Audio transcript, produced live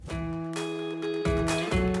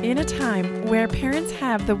In a time where parents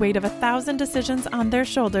have the weight of 1,000 decisions on their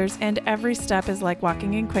shoulders and every step is like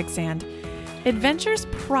walking in quicksand, adventure's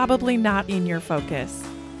probably not in your focus.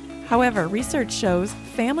 However, research shows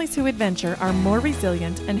families who adventure are more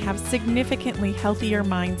resilient and have significantly healthier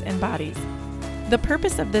minds and bodies. The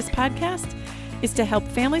purpose of this podcast is to help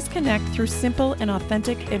families connect through simple and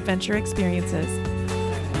authentic adventure experiences.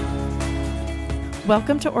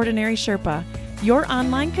 Welcome to Ordinary Sherpa, your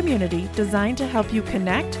online community designed to help you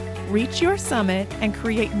connect, reach your summit, and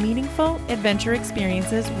create meaningful adventure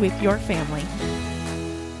experiences with your family.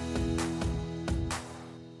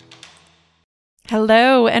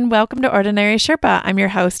 Hello, and welcome to Ordinary Sherpa. I'm your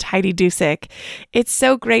host, Heidi Dusick. It's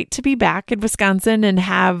so great to be back in Wisconsin and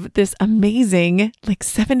have this amazing,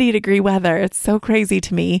 70-degree weather. It's so crazy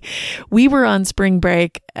to me. We were on spring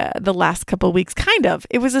break the last couple of weeks, kind of.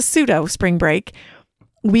 It was a pseudo spring break.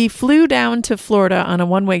 We flew down to Florida on a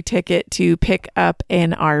one-way ticket to pick up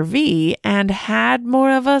an RV and had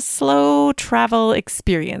more of a slow travel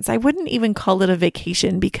experience. I wouldn't even call it a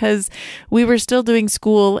vacation because we were still doing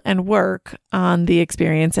school and work on the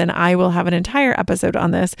experience, and I will have an entire episode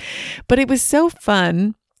on this. But it was so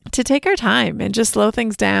fun to take our time and just slow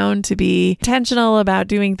things down, to be intentional about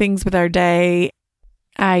doing things with our day.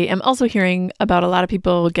 I am also hearing about a lot of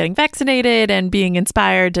people getting vaccinated and being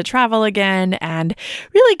inspired to travel again and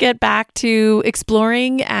really get back to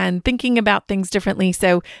exploring and thinking about things differently.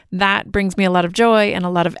 So that brings me a lot of joy and a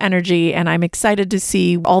lot of energy, and I'm excited to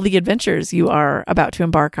see all the adventures you are about to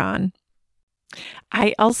embark on.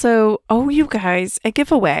 I also owe you guys a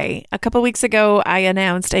giveaway. A couple weeks ago, I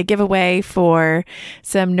announced a giveaway for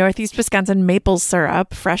some Northeast Wisconsin maple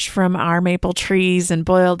syrup, fresh from our maple trees and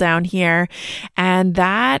boiled down here. And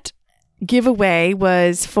that giveaway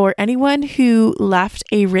was for anyone who left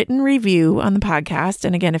a written review on the podcast.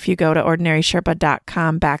 And again, if you go to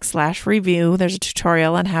ordinarysherpa.com/review, there's a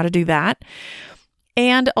tutorial on how to do that.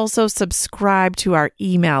 And also subscribe to our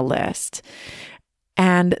email list.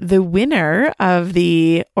 And the winner of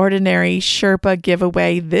the Ordinary Sherpa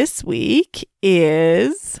giveaway this week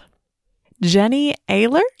is Jenny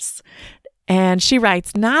Ehlers. And she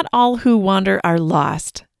writes, "Not all who wander are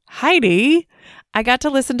lost. Heidi, I got to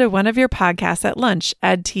listen to one of your podcasts at lunch,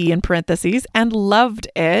 add tea in parentheses, and loved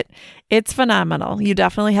it. It's phenomenal. You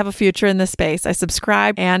definitely have a future in this space. I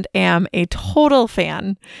subscribe and am a total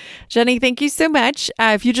fan." Jenny, thank you so much.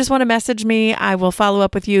 If you just want to message me, I will follow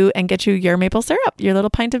up with you and get you your maple syrup, your little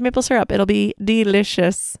pint of maple syrup. It'll be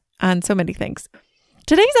delicious on so many things.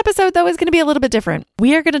 Today's episode, though, is going to be a little bit different.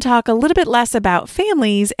 We are going to talk a little bit less about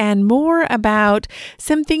families and more about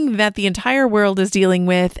something that the entire world is dealing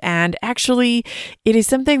with. And actually, it is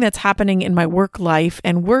something that's happening in my work life,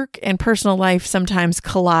 and work and personal life sometimes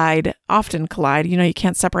often collide. You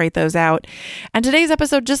can't separate those out. And today's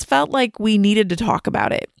episode just felt like we needed to talk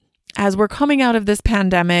about it. As we're coming out of this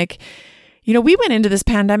pandemic, we went into this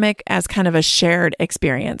pandemic as kind of a shared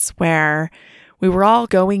experience where we were all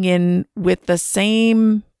going in with the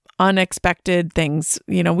same unexpected things.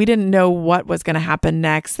 We didn't know what was going to happen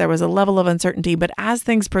next. There was a level of uncertainty, but as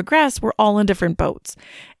things progress, we're all in different boats.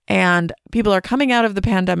 And people are coming out of the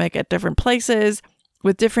pandemic at different places,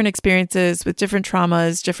 with different experiences, with different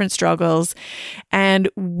traumas, different struggles. And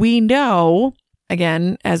we know,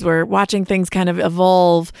 again, as we're watching things kind of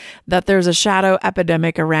evolve, that there's a shadow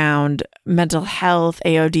epidemic around mental health,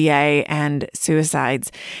 AODA, and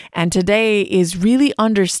suicides. And today is really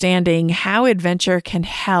understanding how adventure can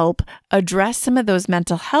help address some of those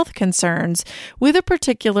mental health concerns with a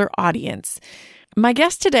particular audience. My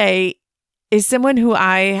guest today is someone who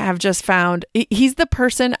I have just found, he's the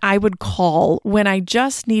person I would call when I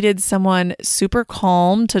just needed someone super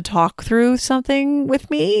calm to talk through something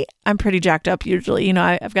with me. I'm pretty jacked up usually.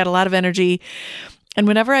 I've got a lot of energy. And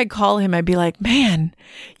whenever I'd call him, I'd be like, "Man,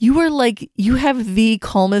 you have the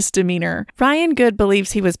calmest demeanor." Ryan Good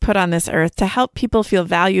believes he was put on this earth to help people feel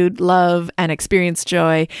valued, love, and experience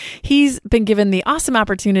joy. He's been given the awesome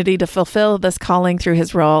opportunity to fulfill this calling through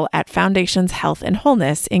his role at Foundations Health and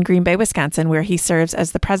Wholeness in Green Bay, Wisconsin, where he serves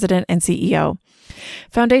as the president and CEO.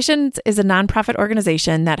 Foundations is a nonprofit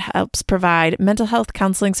organization that helps provide mental health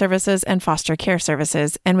counseling services and foster care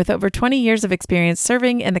services. And with over 20 years of experience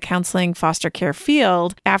serving in the counseling foster care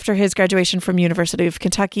field, after his graduation from University of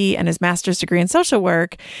Kentucky and his master's degree in social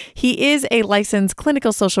work, he is a licensed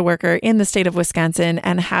clinical social worker in the state of Wisconsin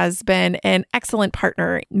and has been an excellent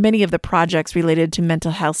partner in many of the projects related to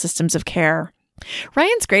mental health systems of care.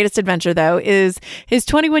 Ryan's greatest adventure, though, is his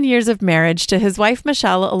 21 years of marriage to his wife,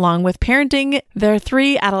 Michelle, along with parenting their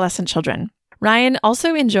 3 adolescent children. Ryan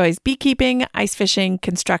also enjoys beekeeping, ice fishing,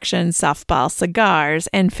 construction, softball, cigars,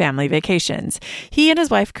 and family vacations. He and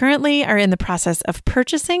his wife currently are in the process of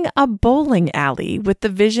purchasing a bowling alley with the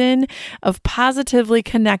vision of positively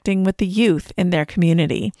connecting with the youth in their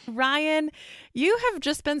community. Ryan, you have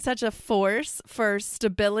just been such a force for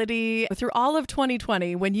stability through all of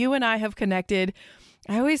 2020. When you and I have connected,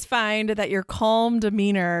 I always find that your calm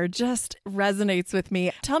demeanor just resonates with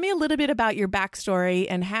me. Tell me a little bit about your backstory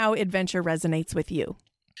and how adventure resonates with you.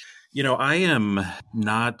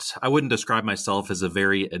 I wouldn't describe myself as a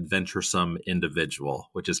very adventuresome individual,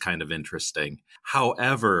 which is kind of interesting.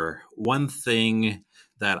 However, one thing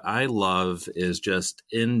that I love is just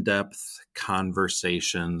in-depth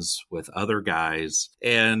conversations with other guys.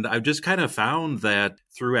 And I've just kind of found that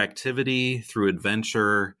through activity, through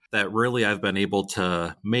adventure, that really I've been able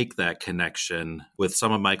to make that connection with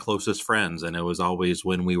some of my closest friends. And it was always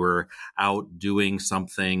when we were out doing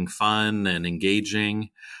something fun and engaging.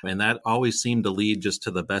 And that always seemed to lead just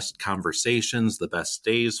to the best conversations, the best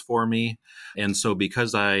days for me. And so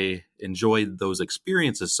because I enjoyed those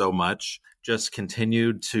experiences so much, just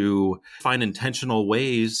continued to find intentional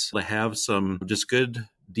ways to have some just good,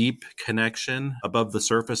 deep connection above the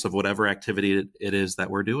surface of whatever activity it is that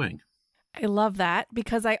we're doing. I love that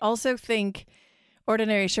because I also think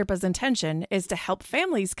Ordinary Sherpa's intention is to help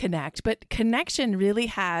families connect, but connection really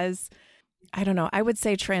has, I would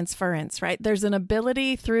say transference, right? There's an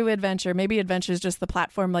ability through adventure. Maybe adventure is just the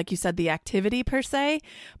platform, like you said, the activity per se.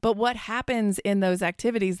 But what happens in those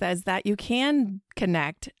activities is that you can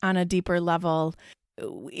connect on a deeper level.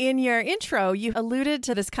 In your intro, you alluded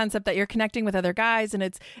to this concept that you're connecting with other guys, and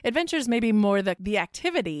it's adventures maybe more the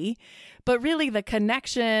activity, but really the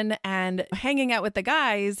connection and hanging out with the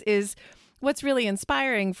guys is what's really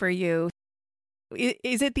inspiring for you.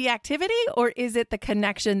 Is it the activity or is it the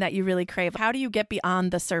connection that you really crave? How do you get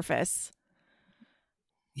beyond the surface?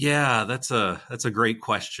 Yeah, that's a great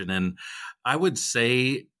question. And I would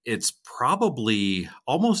say it's probably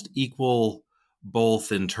almost equal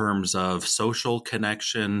both in terms of social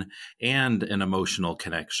connection and an emotional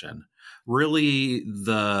connection. Really,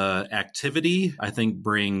 the activity, I think,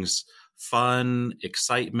 brings fun,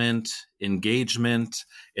 excitement, engagement,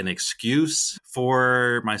 an excuse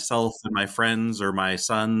for myself and my friends or my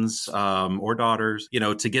sons or daughters,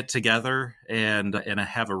 to get together and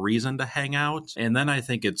have a reason to hang out. And then I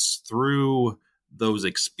think it's through those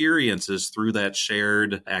experiences, through that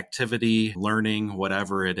shared activity, learning,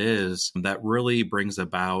 whatever it is, that really brings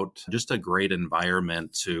about just a great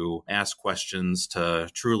environment to ask questions, to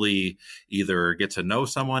truly either get to know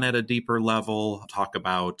someone at a deeper level, talk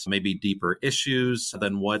about maybe deeper issues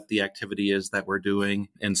than what the activity is that we're doing.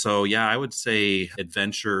 And so, yeah, I would say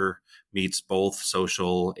adventure meets both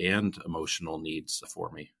social and emotional needs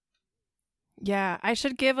for me. Yeah, I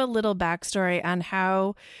should give a little backstory on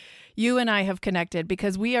how you and I have connected,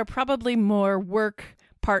 because we are probably more work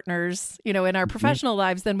partners, in our professional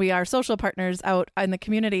lives than we are social partners out in the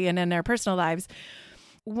community and in our personal lives.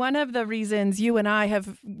 One of the reasons you and I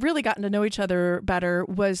have really gotten to know each other better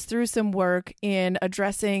was through some work in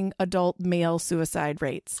addressing adult male suicide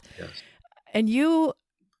rates. Yes. And you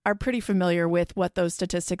are pretty familiar with what those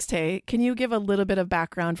statistics take. Can you give a little bit of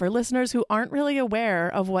background for listeners who aren't really aware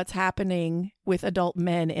of what's happening with adult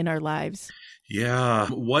men in our lives? Yeah.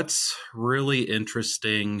 What's really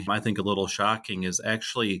interesting, I think a little shocking, is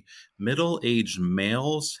actually middle-aged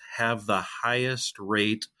males have the highest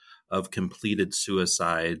rate of completed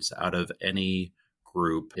suicides out of any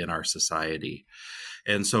group in our society.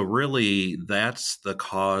 And so really that's the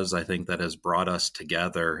cause, I think, that has brought us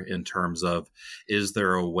together in terms of, is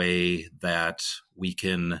there a way that we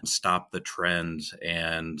can stop the trend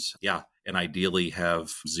and ideally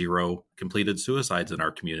have zero completed suicides in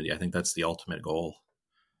our community? I think that's the ultimate goal.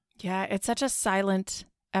 Yeah, it's such a silent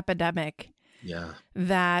epidemic. Yeah.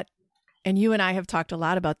 And you and I have talked a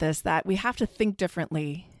lot about this, that we have to think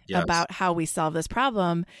differently about how we solve this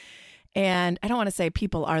problem. And I don't want to say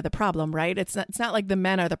people are the problem, right? It's not like the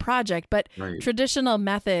men are the project, but Traditional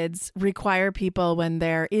methods require people when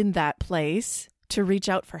they're in that place to reach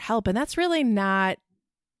out for help. And that's really not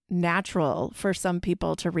natural for some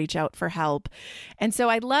people to reach out for help. And so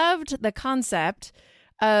I loved the concept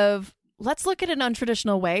of let's look at an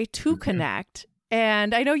untraditional way to connect.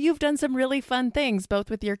 And I know you've done some really fun things, both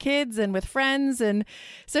with your kids and with friends. And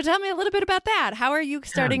so tell me a little bit about that. How are you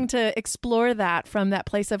starting to explore that from that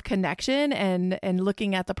place of connection and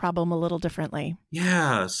looking at the problem a little differently?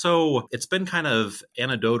 Yeah. So it's been kind of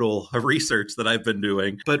anecdotal research that I've been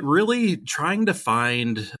doing, but really trying to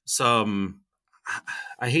find some,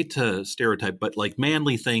 I hate to stereotype, but like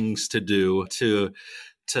manly things to do to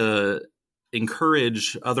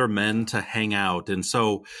encourage other men to hang out. And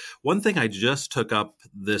so one thing I just took up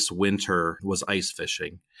this winter was ice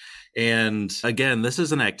fishing. And again, this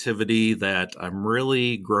is an activity that I'm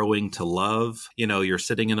really growing to love. You know, you're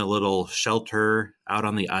sitting in a little shelter out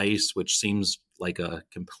on the ice, which seems like a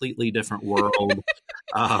completely different world.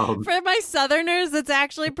 For my Southerners, it's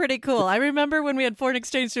actually pretty cool. I remember when we had foreign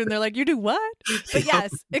exchange students, they're like, you do what? But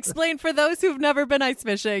yes, explain for those who've never been ice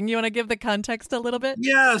fishing. You want to give the context a little bit?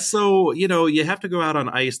 Yeah. So, you know, you have to go out on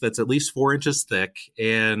ice that's at least 4 inches thick,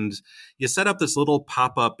 and you set up this little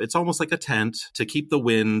pop-up. It's almost like a tent to keep the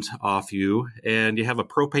wind off you. And you have a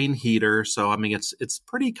propane heater. So, I mean, it's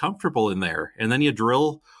pretty comfortable in there. And then you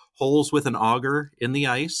drill holes with an auger in the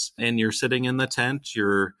ice, and you're sitting in the tent.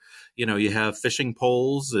 You have fishing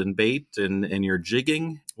poles and bait, and you're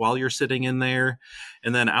jigging while you're sitting in there.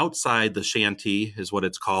 And then outside the shanty is what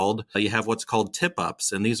it's called. You have what's called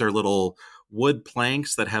tip-ups, and these are little wood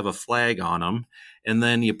planks that have a flag on them. And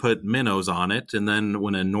then you put minnows on it. And then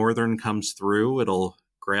when a northern comes through, it'll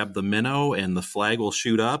grab the minnow and the flag will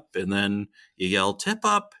shoot up, and then you yell tip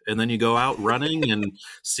up, and then you go out running and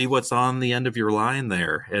see what's on the end of your line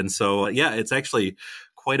there. And so, yeah, it's actually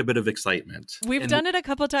quite a bit of excitement. We've done it a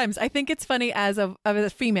couple of times. I think it's funny as a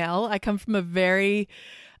female. I come from a very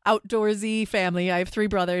outdoorsy family. I have 3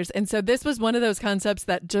 brothers. And so this was one of those concepts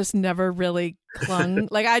that just never really clung.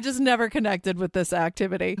 Like I just never connected with this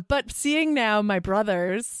activity. But seeing now my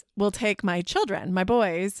brothers will take my children, my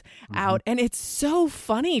boys, out. And it's so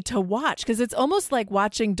funny to watch because it's almost like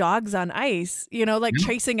watching dogs on ice, like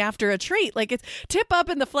chasing after a treat. Like it's tip up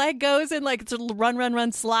and the flag goes and like it's a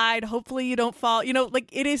run, slide. Hopefully you don't fall. Like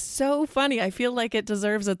it is so funny. I feel like it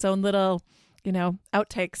deserves its own little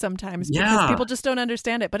outtake sometimes because people just don't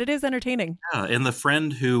understand it, but it is entertaining. Yeah. And the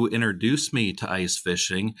friend who introduced me to ice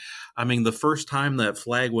fishing, I mean, the first time that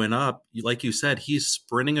flag went up, like you said, he's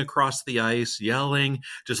sprinting across the ice, yelling,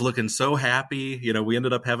 just looking so happy. We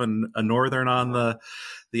ended up having a northern on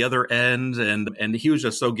the other end, and he was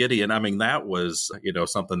just so giddy. And I mean, that was,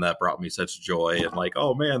 something that brought me such joy. And like,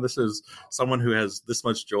 oh man, this is someone who has this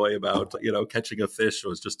much joy about, catching a fish.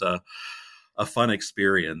 Was just a fun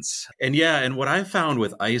experience. And what I found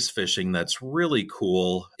with ice fishing that's really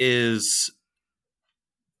cool is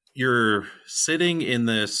you're sitting in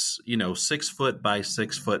this, 6 foot by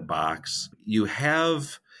 6 foot box. You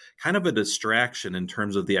have kind of a distraction in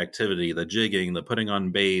terms of the activity, the jigging, the putting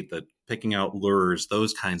on bait, the picking out lures,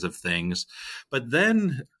 those kinds of things. But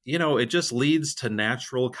then, it just leads to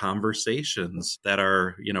natural conversations that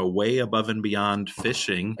are, way above and beyond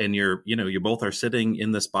fishing. And you both are sitting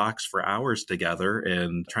in this box for hours together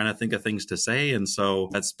and trying to think of things to say. And so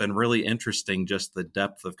that's been really interesting, just the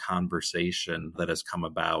depth of conversation that has come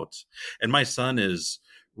about. And my son is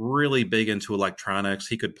really big into electronics.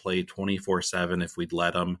 He could play 24/7 if we'd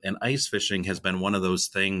let him. And ice fishing has been one of those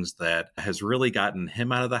things that has really gotten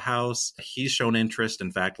him out of the house. He's shown interest. In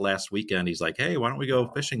fact, last weekend, he's like, hey, why don't we go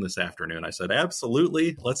fishing this afternoon? I said,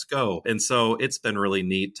 absolutely, let's go. And so it's been really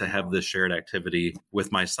neat to have this shared activity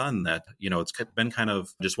with my son that, it's been kind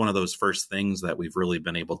of just one of those first things that we've really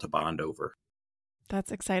been able to bond over.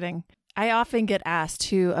 That's exciting. I often get asked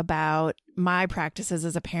too about my practices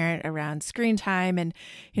as a parent around screen time. And,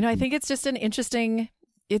 I think it's just an interesting,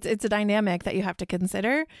 it's a dynamic that you have to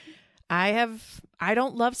consider. I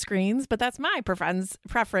don't love screens, but that's my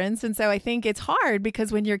preference. And so I think it's hard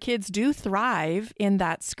because when your kids do thrive in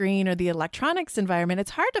that screen or the electronics environment,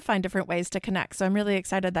 it's hard to find different ways to connect. So I'm really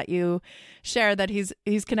excited that you share that he's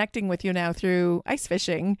connecting with you now through ice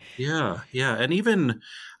fishing. Yeah. And even,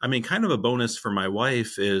 kind of a bonus for my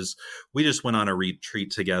wife is we just went on a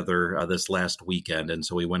retreat together this last weekend. And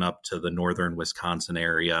so we went up to the northern Wisconsin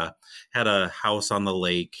area, had a house on the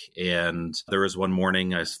lake. And there was one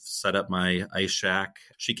morning I set up my ice shack.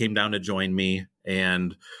 She came down to join me.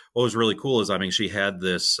 And what was really cool is, she had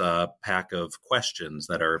this pack of questions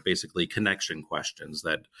that are basically connection questions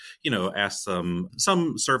that, ask some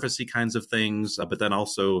surfacey kinds of things, but then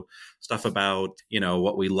also stuff about,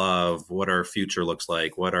 what we love, what our future looks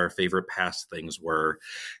like, what our favorite past things were.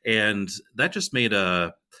 And that just made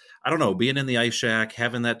being in the ice shack,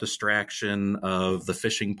 having that distraction of the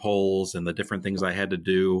fishing poles and the different things I had to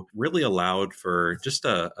do really allowed for just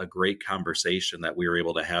a great conversation that we were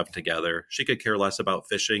able to have together. She could care less about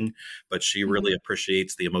fishing, but she really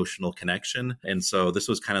appreciates the emotional connection. And so this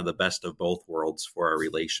was kind of the best of both worlds for our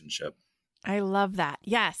relationship. I love that.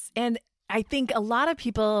 Yes. And I think a lot of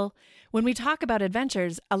people, when we talk about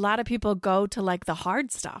adventures, a lot of people go to like the hard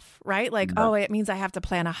stuff, right? Like, it means I have to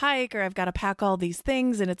plan a hike or I've got to pack all these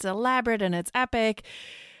things and it's elaborate and it's epic.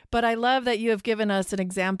 But I love that you have given us an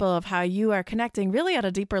example of how you are connecting really at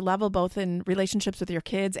a deeper level, both in relationships with your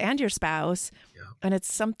kids and your spouse. Yeah. And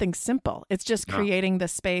it's something simple. It's just creating the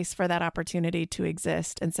space for that opportunity to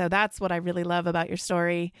exist. And so that's what I really love about your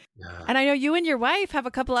story. Yeah. And I know you and your wife have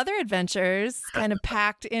a couple other adventures kind of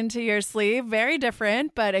packed into your sleeve. Very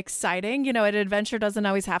different, but exciting. You know, an adventure doesn't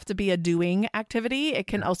always have to be a doing activity. It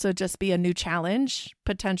can also just be a new challenge,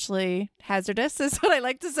 potentially hazardous is what I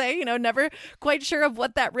like to say. You know, never quite sure of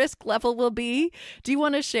what that risk level will be. Do you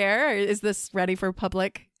want to share, or is this ready for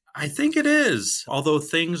public? I think it is. Although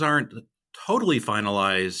things aren't totally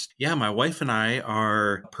finalized. Yeah, my wife and I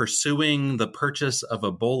are pursuing the purchase of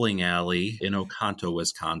a bowling alley in Oconto,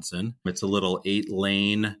 Wisconsin. It's a little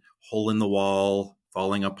 8-lane, hole in the wall,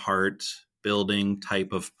 falling apart building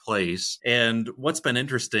type of place. And what's been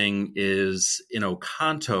interesting is in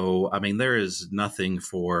Oconto, I mean, there is nothing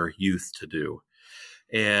for youth to do.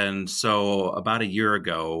 And so about a year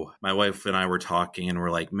ago, my wife and I were talking and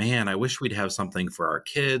we're like, man, I wish we'd have something for our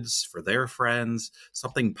kids, for their friends,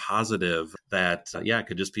 something positive that,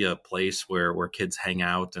 could just be a place where kids hang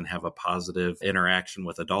out and have a positive interaction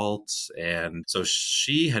with adults. And so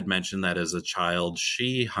she had mentioned that as a child,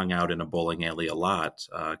 she hung out in a bowling alley a lot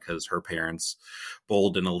because her parents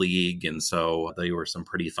bowled in a league. And so they were some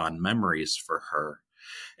pretty fond memories for her.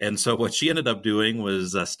 And so what she ended up doing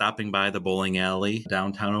was stopping by the bowling alley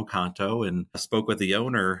downtown Oconto and spoke with the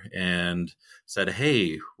owner and said,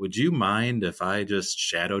 hey, would you mind if I just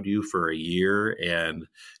shadowed you for a year and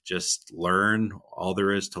just learn all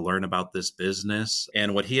there is to learn about this business?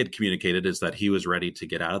 And what he had communicated is that he was ready to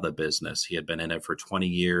get out of the business. He had been in it for 20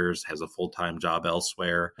 years, has a full-time job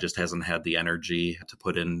elsewhere, just hasn't had the energy to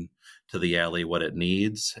put in to the alley what it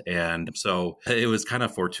needs. And so it was kind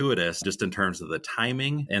of fortuitous just in terms of the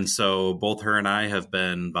timing. And so both her and I have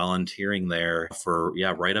been volunteering there for,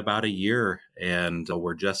 right about a year. And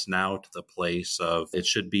we're just now to the place of it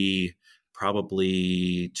should be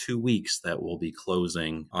probably 2 weeks that we'll be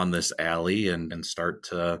closing on this alley and start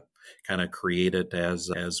to kind of create it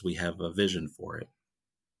as we have a vision for it.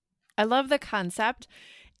 I love the concept.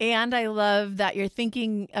 And I love that you're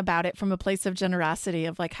thinking about it from a place of generosity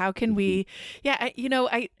of like, how can we,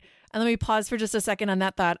 and let me pause for just a second on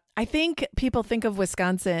that thought. I think people think of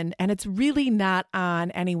Wisconsin and it's really not on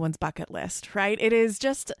anyone's bucket list, right?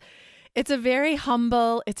 It's a very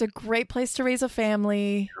humble, it's a great place to raise a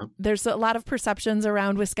family. There's a lot of perceptions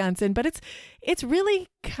around Wisconsin, but it's really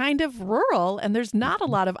kind of rural and there's not a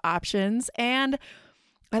lot of options. And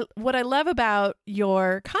what I love about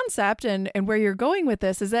your concept and where you're going with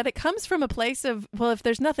this is that it comes from a place of, well, if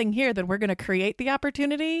there's nothing here, then we're going to create the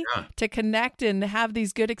opportunity to connect and have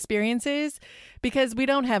these good experiences because we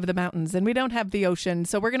don't have the mountains and we don't have the ocean.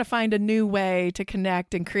 So we're going to find a new way to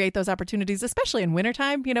connect and create those opportunities, especially in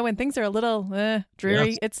wintertime, when things are a little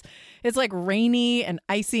dreary. Yes. It's like rainy and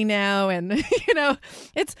icy now. And,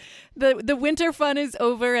 it's the winter fun is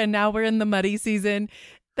over and now we're in the muddy season.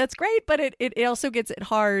 That's great, but it also gets it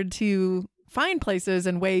hard to find places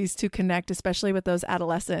and ways to connect, especially with those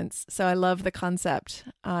adolescents. So I love the concept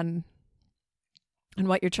on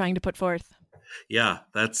what you're trying to put forth. Yeah,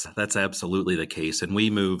 that's absolutely the case. And we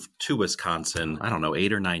moved to Wisconsin,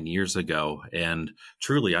 8 or 9 years ago. And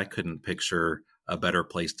truly, I couldn't picture a better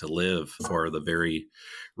place to live for the very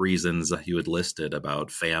reasons you had listed about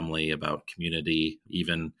family, about community,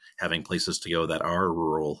 even having places to go that are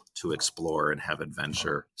rural to explore and have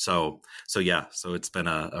adventure. So it's been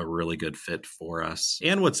a really good fit for us.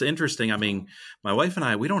 And what's interesting, my wife and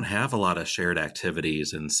I, we don't have a lot of shared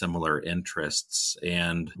activities and similar interests.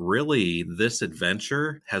 And really, this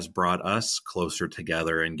adventure has brought us closer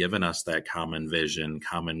together and given us that common vision,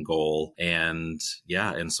 common goal. And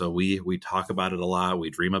so we talk about it a lot. We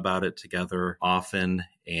dream about it together often.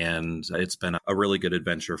 And it's been a really good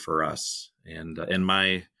adventure for us. And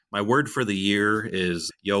my word for the year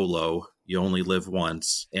is YOLO. You only live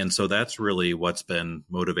once. And so that's really what's been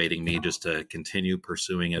motivating me just to continue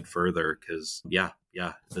pursuing it further. Because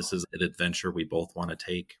this is an adventure we both want to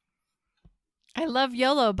take. I love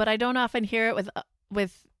YOLO, but I don't often hear it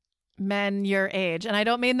with men your age. And I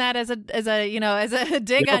don't mean that as a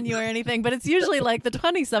dig on you or anything, but it's usually like the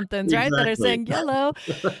 20-somethings, right? Exactly. That are saying YOLO.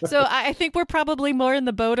 So I think we're probably more in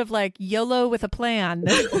the boat of like YOLO with a plan.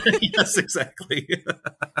 Yes, exactly.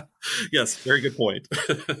 Yes, very good point.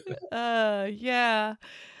 Yeah.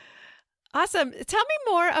 Awesome. Tell me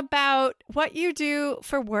more about what you do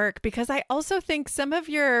for work, because I also think some of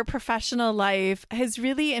your professional life has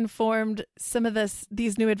really informed some of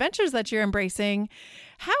these new adventures that you're embracing.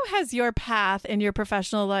 How has your path in your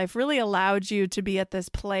professional life really allowed you to be at this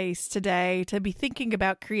place today, to be thinking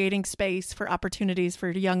about creating space for opportunities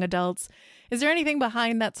for young adults Is there anything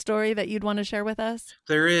behind that story that you'd want to share with us?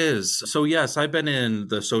 There is. So, yes, I've been in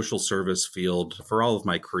the social service field for all of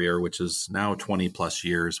my career, which is now 20 plus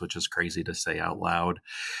years, which is crazy to say out loud.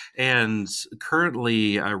 And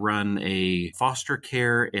currently, I run a foster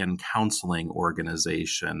care and counseling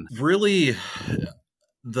organization. Really,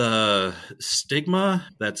 the stigma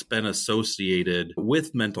that's been associated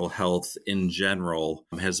with mental health in general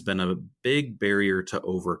has been a big barrier to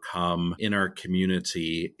overcome in our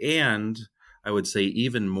community, and I would say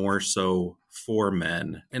even more so for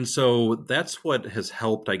men. And so that's what has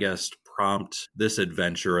helped, I guess, prompt this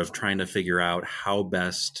adventure of trying to figure out how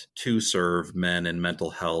best to serve men in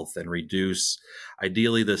mental health and reduce,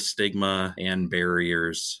 ideally, the stigma and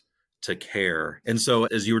barriers to care. And so,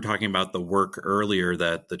 as you were talking about the work earlier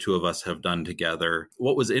that the two of us have done together,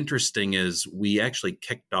 what was interesting is we actually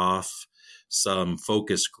kicked off some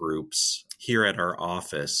focus groups here at our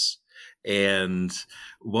office. And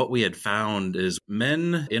what we had found is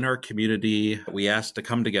men in our community, we asked to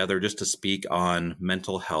come together just to speak on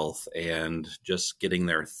mental health and just getting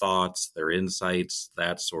their thoughts, their insights,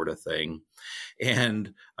 that sort of thing.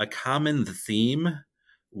 And a common theme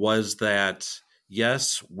was that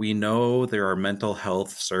yes, we know there are mental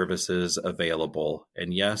health services available.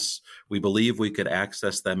 And yes, we believe we could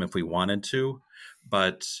access them if we wanted to,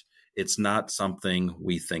 but it's not something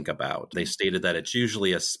we think about. They stated that it's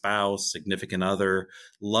usually a spouse, significant other,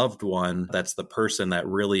 loved one. That's the person that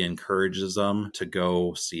really encourages them to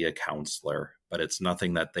go see a counselor, but it's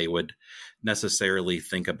nothing that they would necessarily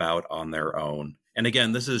think about on their own. And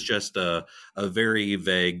again, this is just a very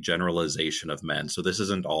vague generalization of men. So this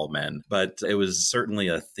isn't all men, but it was certainly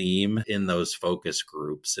a theme in those focus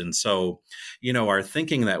groups. And so, our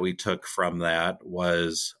thinking that we took from that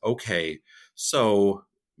was, okay, so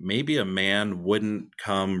maybe a man wouldn't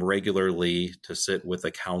come regularly to sit with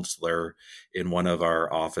a counselor in one of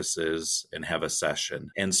our offices and have a session.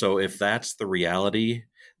 And so if that's the reality,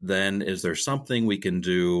 then is there something we can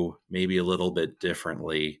do maybe a little bit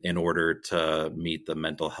differently in order to meet the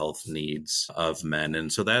mental health needs of men?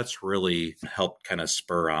 And so that's really helped kind of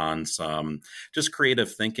spur on some just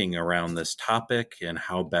creative thinking around this topic and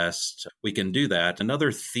how best we can do that.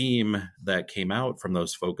 Another theme that came out from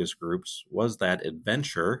those focus groups was that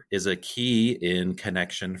adventure is a key in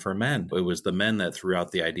connection for men. It was the men that threw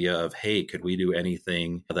out the idea of, hey, could we do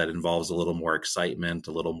anything that involves a little more excitement,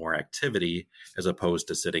 a little more activity, as opposed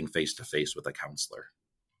to sitting face to face with a counselor.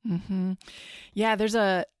 Mm-hmm. Yeah, there's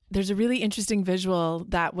a really interesting visual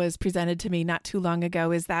that was presented to me not too long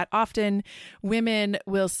ago, is that often women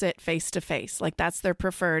will sit face to face. Like that's their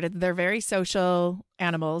preferred. They're very social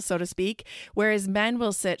animals, so to speak, whereas men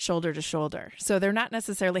will sit shoulder to shoulder. So they're not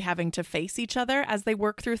necessarily having to face each other as they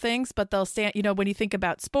work through things, but they'll stand, when you think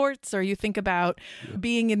about sports or you think about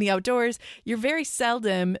being in the outdoors, you're very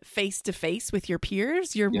seldom face to face with your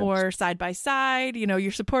peers. You're more side by side,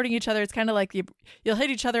 you're supporting each other. It's kind of like you'll hit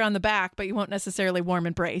each other on the back, but you won't necessarily warm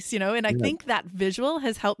embrace, and I think that visual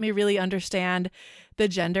has helped me really understand the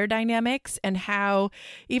gender dynamics and how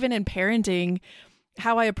even in parenting,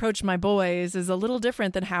 how I approach my boys is a little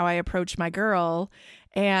different than how I approach my girl.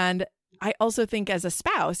 And I also think as a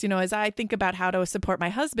spouse, as I think about how to support my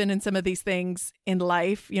husband in some of these things in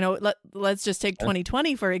life, let's just take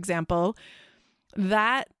 2020, for example,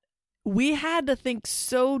 that we had to think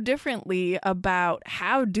so differently about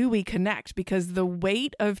how do we connect, because the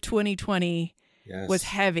weight of 2020 was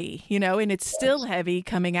heavy, and it's still heavy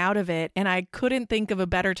coming out of it. And I couldn't think of a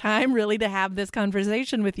better time really to have this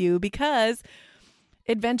conversation with you, because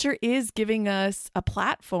adventure is giving us a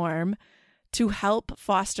platform to help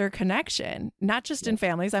foster connection, not just in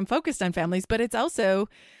families. I'm focused on families, but it's also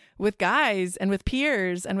with guys and with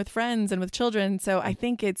peers and with friends and with children. So I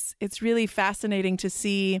think it's really fascinating to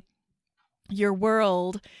see your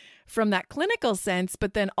world from that clinical sense,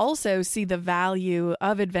 but then also see the value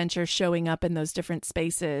of adventure showing up in those different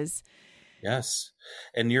spaces. Yes.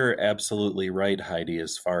 And you're absolutely right, Heidi,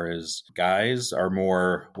 as far as guys are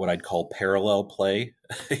more what I'd call parallel play,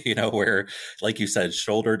 where, like you said,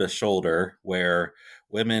 shoulder to shoulder, where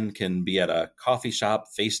women can be at a coffee shop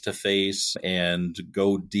face to face and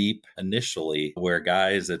go deep initially, where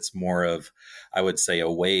guys, it's more of, I would say, a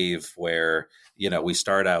wave where, we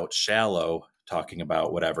start out shallow talking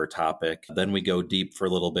about whatever topic, then we go deep for a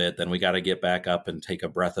little bit, then we got to get back up and take a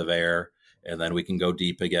breath of air, and then we can go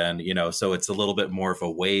deep again, so it's a little bit more of a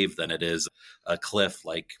wave than it is a cliff,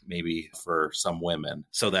 like maybe for some women.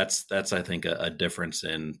 So that's I think a difference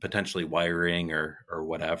in potentially wiring or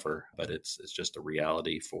whatever, but it's just a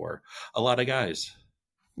reality for a lot of guys.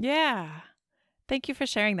 Yeah. Thank you for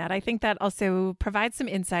sharing that. I think that also provides some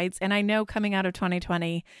insights. And I know coming out of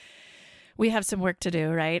 2020, we have some work to do,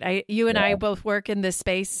 right? You and I both work in this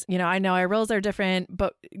space. I know our roles are different,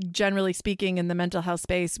 but generally speaking, in the mental health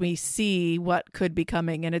space, we see what could be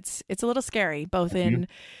coming, and it's a little scary, both in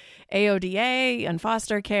AODA and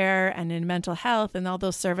foster care and in mental health and all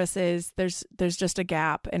those services. There's just a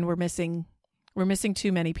gap, and we're missing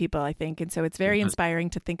too many people, I think. And so it's very inspiring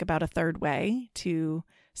to think about a third way to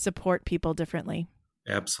support people differently.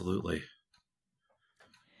 Absolutely.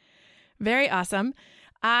 Very awesome.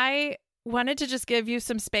 I wanted to just give you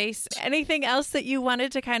some space. Anything else that you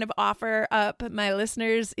wanted to kind of offer up my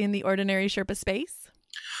listeners in the Ordinary Sherpa space?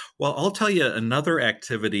 Well, I'll tell you another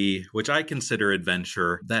activity, which I consider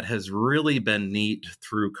adventure, that has really been neat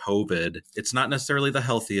through COVID. It's not necessarily the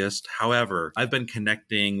healthiest. However, I've been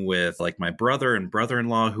connecting with like my brother and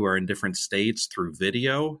brother-in-law who are in different states through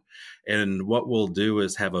video. And what we'll do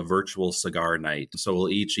is have a virtual cigar night. So we'll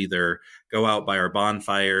each either go out by our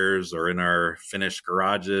bonfires or in our finished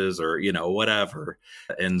garages or, whatever,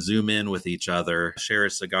 and zoom in with each other, share a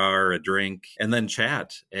cigar, a drink, and then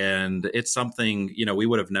chat. And it's something, we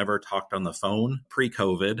would have never talked on the phone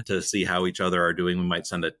pre-COVID to see how each other are doing. We might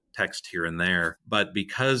send a text here and there. But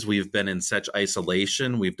because we've been in such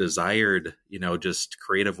isolation, we've desired, just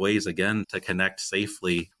creative ways again to connect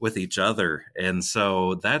safely with each other. And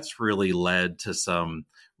so that's really led to some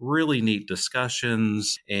really neat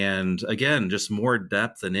discussions and again, just more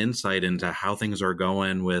depth and insight into how things are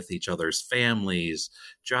going with each other's families,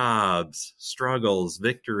 jobs, struggles,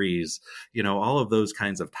 victories, all of those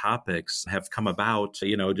kinds of topics have come about,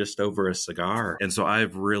 just over a cigar. And so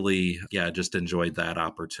I've really, just enjoyed that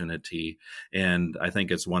opportunity. And I think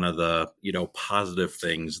it's one of the, positive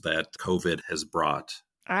things that COVID has brought.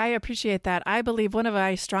 I appreciate that. I believe one of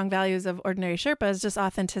my strong values of Ordinary Sherpa is just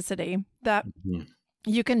authenticity, that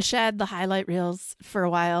you can shed the highlight reels for a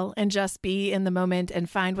while and just be in the moment and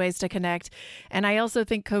find ways to connect. And I also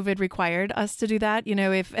think COVID required us to do that.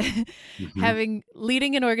 If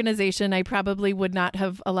leading an organization, I probably would not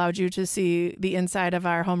have allowed you to see the inside of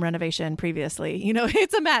our home renovation previously.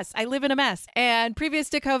 It's a mess. I live in a mess. And previous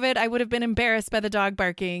to COVID, I would have been embarrassed by the dog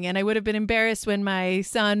barking, and I would have been embarrassed when my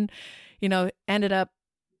son, ended up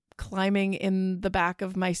climbing in the back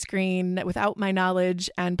of my screen without my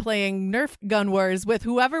knowledge and playing Nerf gun wars with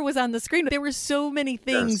whoever was on the screen. There were so many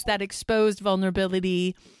things that exposed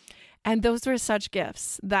vulnerability. And those were such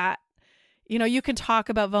gifts that, you can talk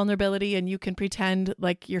about vulnerability and you can pretend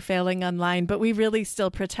like you're failing online, but we really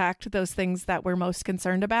still protect those things that we're most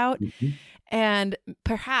concerned about. And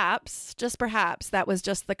perhaps, just perhaps, that was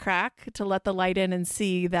just the crack to let the light in and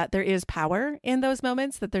see that there is power in those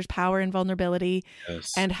moments, that there's power in vulnerability.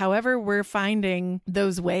 Yes. And however we're finding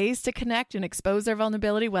those ways to connect and expose our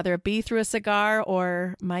vulnerability, whether it be through a cigar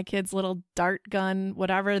or my kid's little dart gun,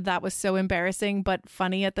 whatever, that was so embarrassing but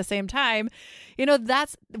funny at the same time.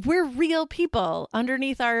 We're real people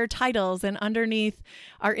underneath our titles and underneath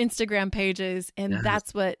our Instagram pages. And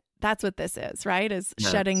that's what this is, right? Is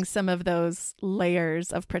shedding some of those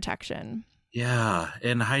layers of protection. Yeah.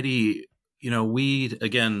 And Heidi,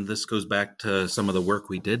 this goes back to some of the work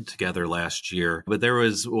we did together last year, but there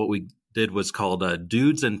was what we did was called a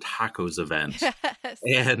Dudes and Tacos event. Yes.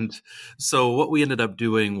 And so what we ended up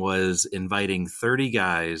doing was inviting 30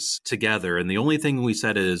 guys together. And the only thing we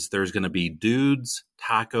said is there's going to be dudes,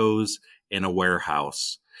 tacos, and a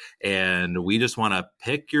warehouse. And we just want to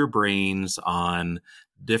pick your brains on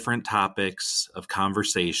different topics of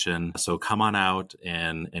conversation. So come on out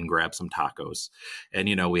and grab some tacos. And,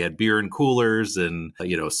 we had beer and coolers and,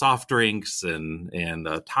 soft drinks and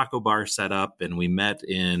a taco bar set up. And we met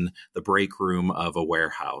in the break room of a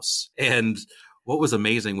warehouse. And what was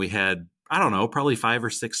amazing, we had, probably 5 or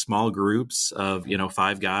 6 small groups of,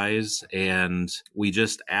 5 guys. And we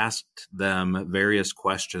just asked them various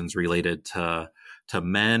questions related to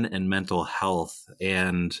men and mental health.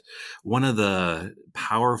 And one of the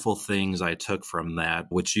powerful things I took from that,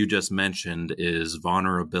 which you just mentioned, is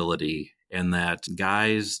vulnerability, and that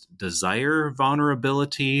guys desire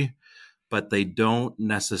vulnerability, but they don't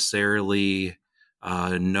necessarily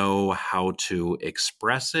know how to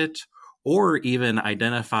express it or even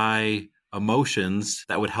identify emotions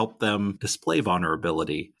that would help them display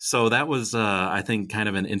vulnerability. So that was, I think, kind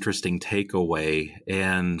of an interesting takeaway.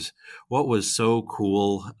 And what was so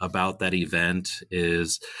cool about that event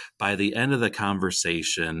is by the end of the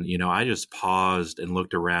conversation, I just paused and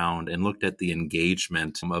looked around and looked at the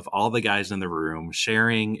engagement of all the guys in the room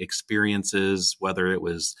sharing experiences, whether it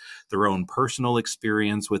was their own personal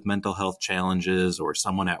experience with mental health challenges or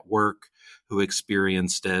someone at work who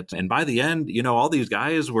experienced it. And by the end, all these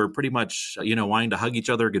guys were pretty much, wanting to hug each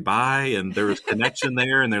other goodbye, and there was connection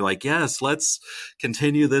there. And they're like, yes, let's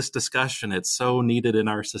continue this discussion. It's so needed in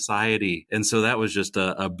our society. And so that was just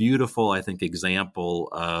a beautiful, I think, example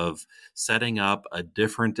of setting up a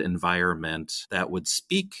different environment that would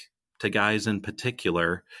speak to guys in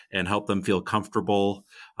particular and help them feel comfortable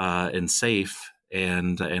and safe.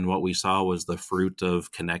 And what we saw was the fruit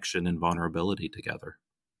of connection and vulnerability together.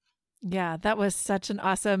 Yeah, that was such an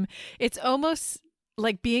awesome, it's almost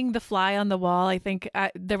like being the fly on the wall. I think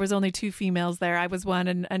there was only 2 females there. I was one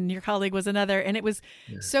and your colleague was another. And it was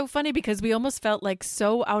so funny because we almost felt like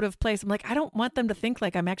so out of place. I'm like, I don't want them to think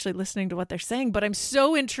like I'm actually listening to what they're saying, but I'm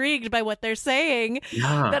so intrigued by what they're saying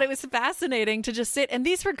that it was fascinating to just sit. And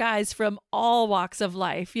these were guys from all walks of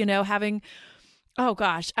life, having... Oh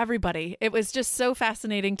gosh, everybody. It was just so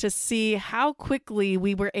fascinating to see how quickly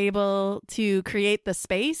we were able to create the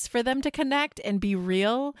space for them to connect and be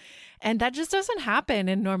real. And that just doesn't happen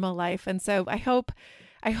in normal life. And so I hope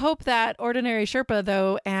that Ordinary Sherpa,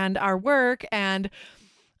 though, and our work and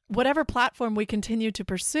whatever platform we continue to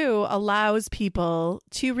pursue allows people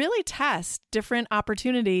to really test different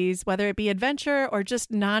opportunities, whether it be adventure or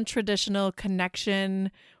just non-traditional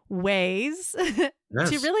connection ways to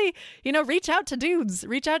really, reach out to dudes,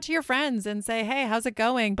 reach out to your friends and say, hey, how's it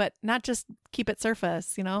going? But not just keep it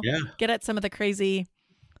surface, get at some of the crazy,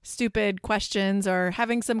 stupid questions or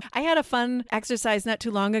having some. I had a fun exercise not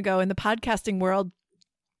too long ago in the podcasting world.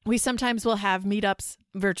 We sometimes will have meetups,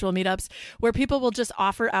 virtual meetups, where people will just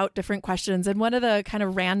offer out different questions. And one of the kind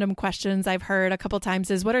of random questions I've heard a couple times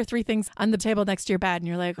is, what are 3 things on the table next to your bed? And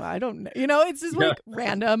you're like, well, I don't know. It's just like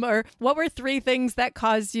random. Or what were 3 things that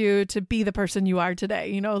caused you to be the person you are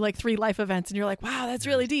today? Like 3 life events. And you're like, wow, that's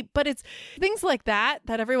really deep. But it's things like that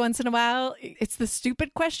every once in a while, it's the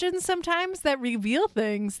stupid questions sometimes that reveal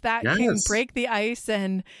things that can break the ice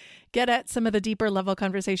and get at some of the deeper level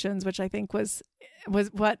conversations, which I think was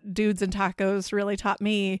what Dudes and Tacos really taught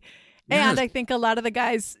me. Yes. And I think a lot of the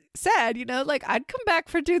guys said, like, I'd come back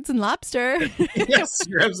for Dudes and Lobster. Yes,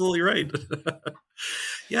 you're absolutely right.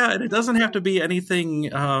 Yeah, and it doesn't have to be anything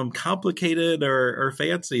complicated or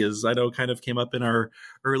fancy, as I know kind of came up in our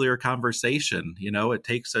earlier conversation. It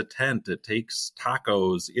takes a tent, it takes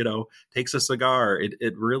tacos, takes a cigar.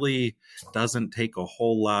 It really doesn't take a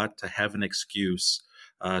whole lot to have an excuse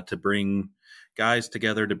to bring guys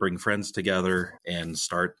together, to bring friends together and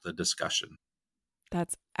start the discussion.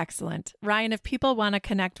 That's excellent. Ryan, if people want to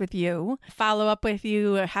connect with you, follow up with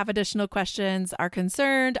you, have additional questions, are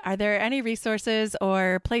concerned, are there any resources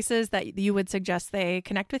or places that you would suggest they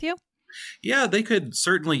connect with you? Yeah, they could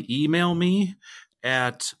certainly email me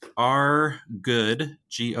at rgood,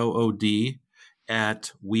 G-O-O-D,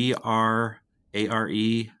 at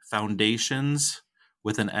wearefoundations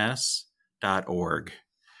with an S.org.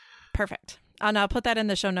 Perfect. And I'll put that in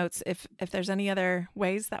the show notes. If there's any other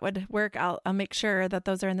ways that would work, I'll make sure that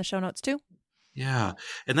those are in the show notes too. Yeah.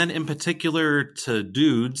 And then in particular to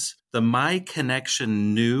dudes, the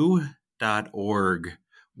myconnectionnew.org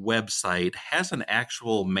website has an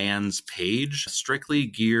actual man's page strictly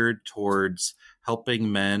geared towards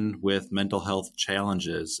helping men with mental health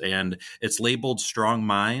challenges. And it's labeled Strong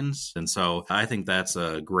Minds. And so I think that's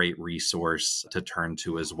a great resource to turn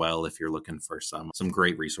to as well if you're looking for some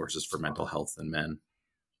great resources for mental health in men.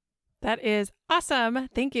 That is awesome.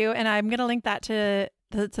 Thank you. And I'm going to link that to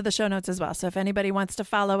the show notes as well. So if anybody wants to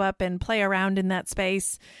follow up and play around in that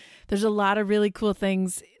space, there's a lot of really cool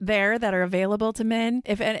things there that are available to men.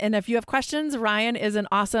 If you have questions, Ryan is an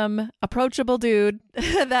awesome, approachable dude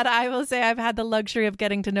that I will say I've had the luxury of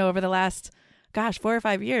getting to know over the last, 4 or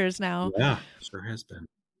 5 years now. Yeah, sure has been.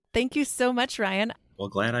 Thank you so much, Ryan. Well,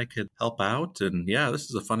 glad I could help out. And yeah, this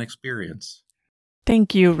is a fun experience.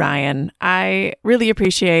 Thank you, Ryan. I really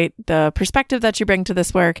appreciate the perspective that you bring to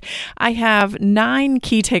this work. I have 9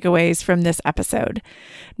 key takeaways from this episode.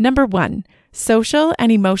 Number 1, social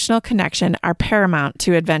and emotional connection are paramount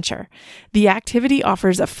to adventure. The activity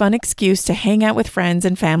offers a fun excuse to hang out with friends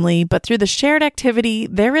and family, but through the shared activity,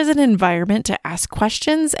 there is an environment to ask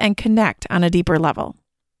questions and connect on a deeper level.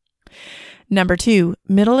 Number 2,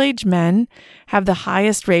 middle-aged men have the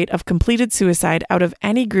highest rate of completed suicide out of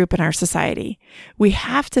any group in our society. We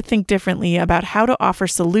have to think differently about how to offer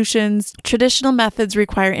solutions. Traditional methods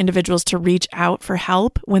require individuals to reach out for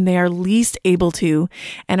help when they are least able to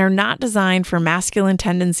and are not designed for masculine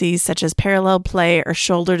tendencies such as parallel play or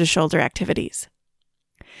shoulder-to-shoulder activities.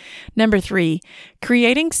 Number 3,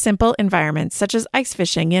 creating simple environments such as ice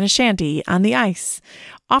fishing in a shanty on the ice.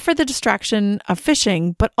 Offer the distraction of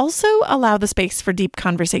fishing, but also allow the space for deep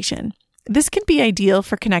conversation. This can be ideal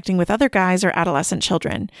for connecting with other guys or adolescent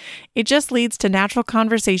children. It just leads to natural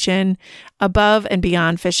conversation above and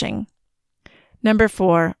beyond fishing. Number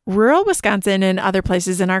 4, rural Wisconsin and other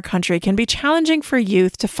places in our country can be challenging for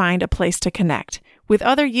youth to find a place to connect with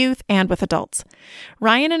other youth and with adults.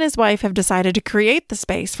 Ryan and his wife have decided to create the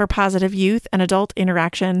space for positive youth and adult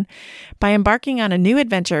interaction by embarking on a new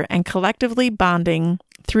adventure and collectively bonding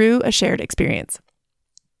through a shared experience.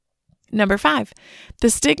 Number 5, the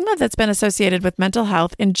stigma that's been associated with mental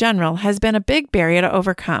health in general has been a big barrier to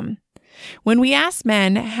overcome. When we asked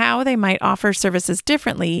men how they might offer services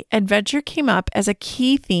differently, adventure came up as a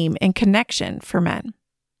key theme in connection for men.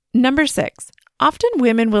 Number 6, often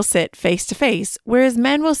women will sit face to face, whereas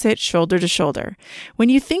men will sit shoulder to shoulder. When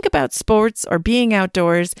you think about sports or being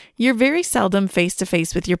outdoors, you're very seldom face to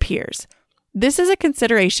face with your peers. This is a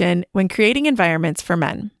consideration when creating environments for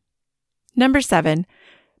men. Number 7,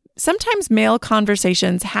 sometimes male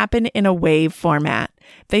conversations happen in a wave format.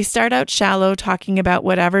 They start out shallow, talking about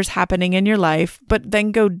whatever's happening in your life, but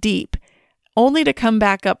then go deep, only to come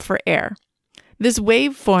back up for air. This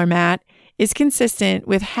wave format is consistent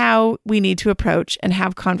with how we need to approach and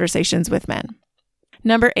have conversations with men.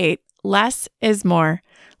 Number 8, less is more.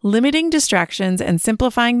 Limiting distractions and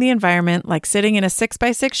simplifying the environment, like sitting in a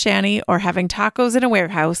 6x6 shanty or having tacos in a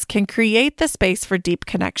warehouse, can create the space for deep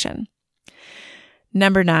connection.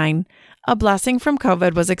 Number 9, a blessing from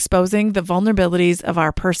COVID was exposing the vulnerabilities of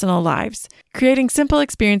our personal lives. Creating simple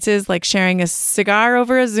experiences like sharing a cigar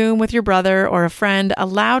over a Zoom with your brother or a friend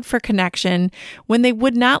allowed for connection when they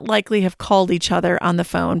would not likely have called each other on the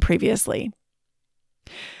phone previously.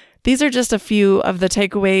 These are just a few of the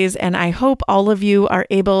takeaways, and I hope all of you are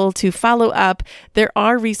able to follow up. There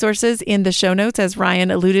are resources in the show notes, as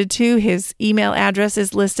Ryan alluded to. His email address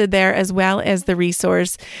is listed there, as well as the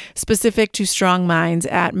resource specific to Strong Minds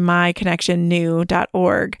at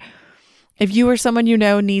myconnectionnew.org. If you or someone you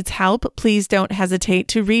know needs help, please don't hesitate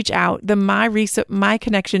to reach out. The My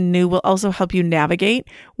Connection New will also help you navigate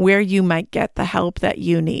where you might get the help that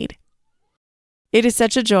you need. It is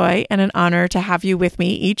such a joy and an honor to have you with me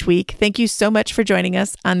each week. Thank you so much for joining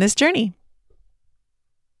us on this journey.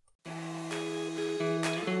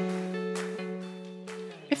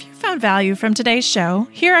 If you found value from today's show,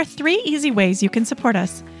 here are 3 easy ways you can support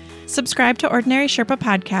us. Subscribe to Ordinary Sherpa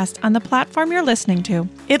Podcast on the platform you're listening to.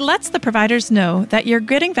 It lets the providers know that you're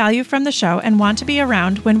getting value from the show and want to be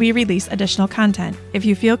around when we release additional content. If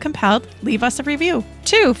you feel compelled, leave us a review.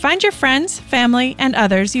 2, find your friends, family, and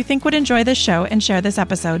others you think would enjoy this show and share this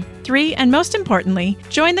episode. 3, and most importantly,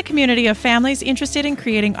 join the community of families interested in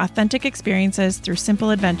creating authentic experiences through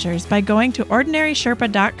simple adventures by going to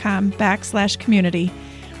ordinarysherpa.com/community.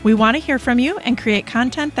 We want to hear from you and create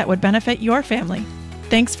content that would benefit your family.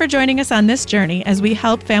 Thanks for joining us on this journey as we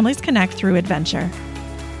help families connect through adventure.